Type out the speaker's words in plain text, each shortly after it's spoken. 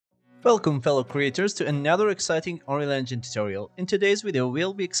Welcome fellow creators to another exciting Unreal Engine tutorial. In today's video,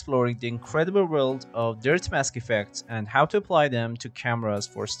 we'll be exploring the incredible world of dirt mask effects and how to apply them to cameras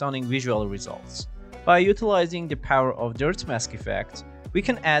for stunning visual results. By utilizing the power of dirt mask effect, we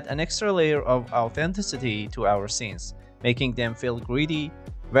can add an extra layer of authenticity to our scenes, making them feel gritty,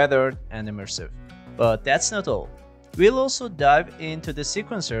 weathered, and immersive. But that's not all. We'll also dive into the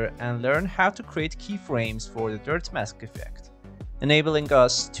sequencer and learn how to create keyframes for the dirt mask effect, enabling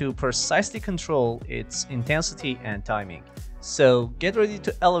us to precisely control its intensity and timing. So get ready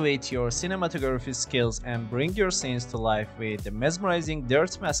to elevate your cinematography skills and bring your scenes to life with the mesmerizing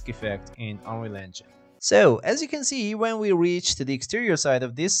dirt mask effect in Unreal Engine. So as you can see, when we reach to the exterior side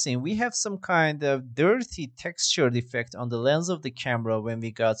of this scene, we have some kind of dirty textured effect on the lens of the camera when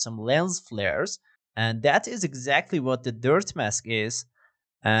we got some lens flares, and that is exactly what the dirt mask is.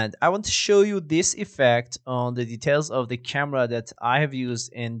 And I want to show you this effect on the details of the camera that I have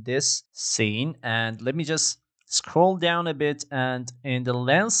used in this scene. And let me just scroll down a bit, and in the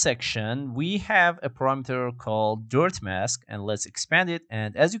lens section we have a parameter called dirt mask, and let's expand it.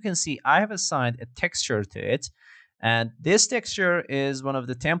 And as you can see, I have assigned a texture to it, and this texture is one of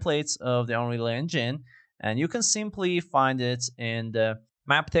the templates of the Unreal Engine, and you can simply find it in the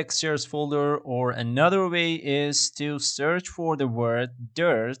map textures folder, or another way is to search for the word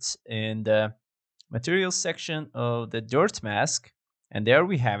dirt in the materials section of the dirt mask, and there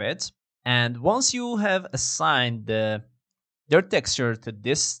we have it. And once you have assigned the dirt texture to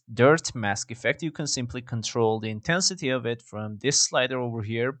this dirt mask effect, you can simply control the intensity of it from this slider over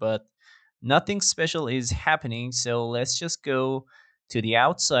here, but nothing special is happening. So let's just go to the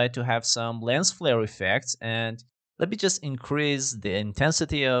outside to have some lens flare effects, and let me just increase the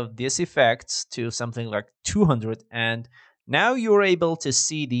intensity of this effect to something like 200, and now you're able to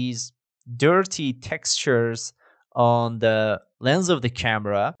see these dirty textures on the lens of the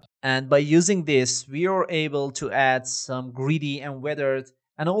camera. And by using this, we are able to add some gritty and weathered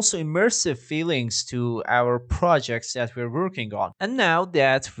and also immersive feelings to our projects that we're working on. And now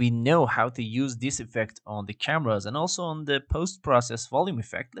that we know how to use this effect on the cameras and also on the post-process volume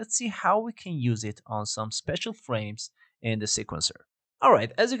effect, let's see how we can use it on some special frames in the sequencer.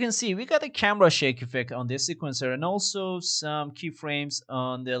 Alright, as you can see, we got a camera shake effect on this sequencer, and also some keyframes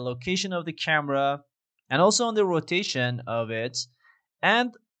on the location of the camera and also on the rotation of it.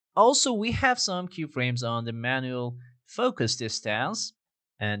 And also we have some keyframes on the manual focus distance.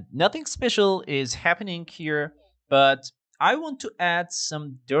 And nothing special is happening here, but I want to add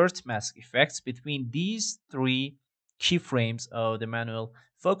some dirt mask effects between these three keyframes of the manual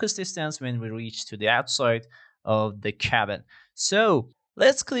focus distance when we reach to the outside of the cabin. So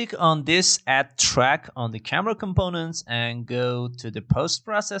let's click on this add track on the camera components and go to the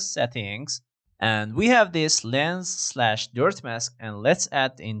post-process settings. And we have this lens/dirt mask, and let's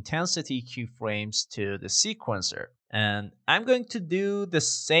add the intensity keyframes to the sequencer. And I'm going to do the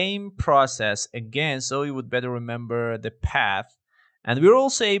same process again, so you would better remember the path. And we're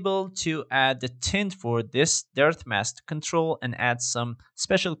also able to add the tint for this dirt mask to control and add some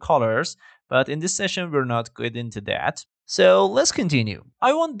special colors, but in this session we're not good into that. So let's continue.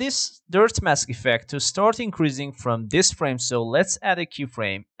 I want this dirt mask effect to start increasing from this frame, so let's add a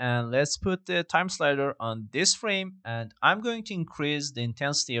keyframe and let's put the time slider on this frame, and I'm going to increase the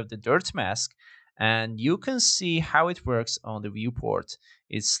intensity of the dirt mask. And you can see how it works on the viewport.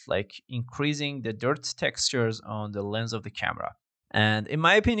 It's like increasing the dirt textures on the lens of the camera. And in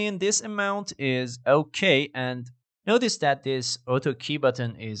my opinion, this amount is okay. And notice that this auto key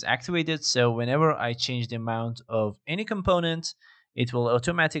button is activated, so whenever I change the amount of any component, it will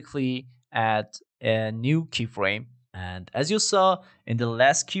automatically add a new keyframe. And as you saw in the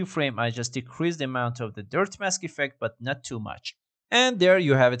last keyframe, I just decreased the amount of the dirt mask effect, but not too much. And there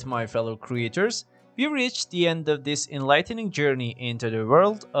you have it, my fellow creators. We reached the end of this enlightening journey into the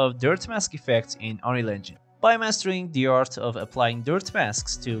world of dirt mask effects in Unreal Engine. By mastering the art of applying dirt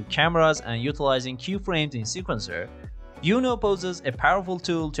masks to cameras and utilizing keyframes in sequencer, you now possess a powerful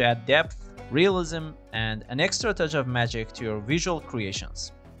tool to add depth, realism, and an extra touch of magic to your visual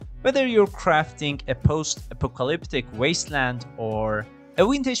creations. Whether you're crafting a post-apocalyptic wasteland or a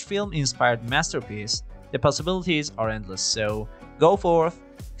vintage film-inspired masterpiece, the possibilities are endless, so go forth,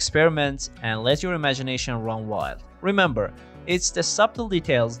 experiment, and let your imagination run wild. Remember, it's the subtle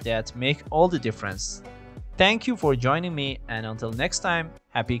details that make all the difference. Thank you for joining me, and until next time,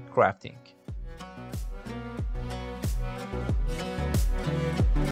 happy crafting.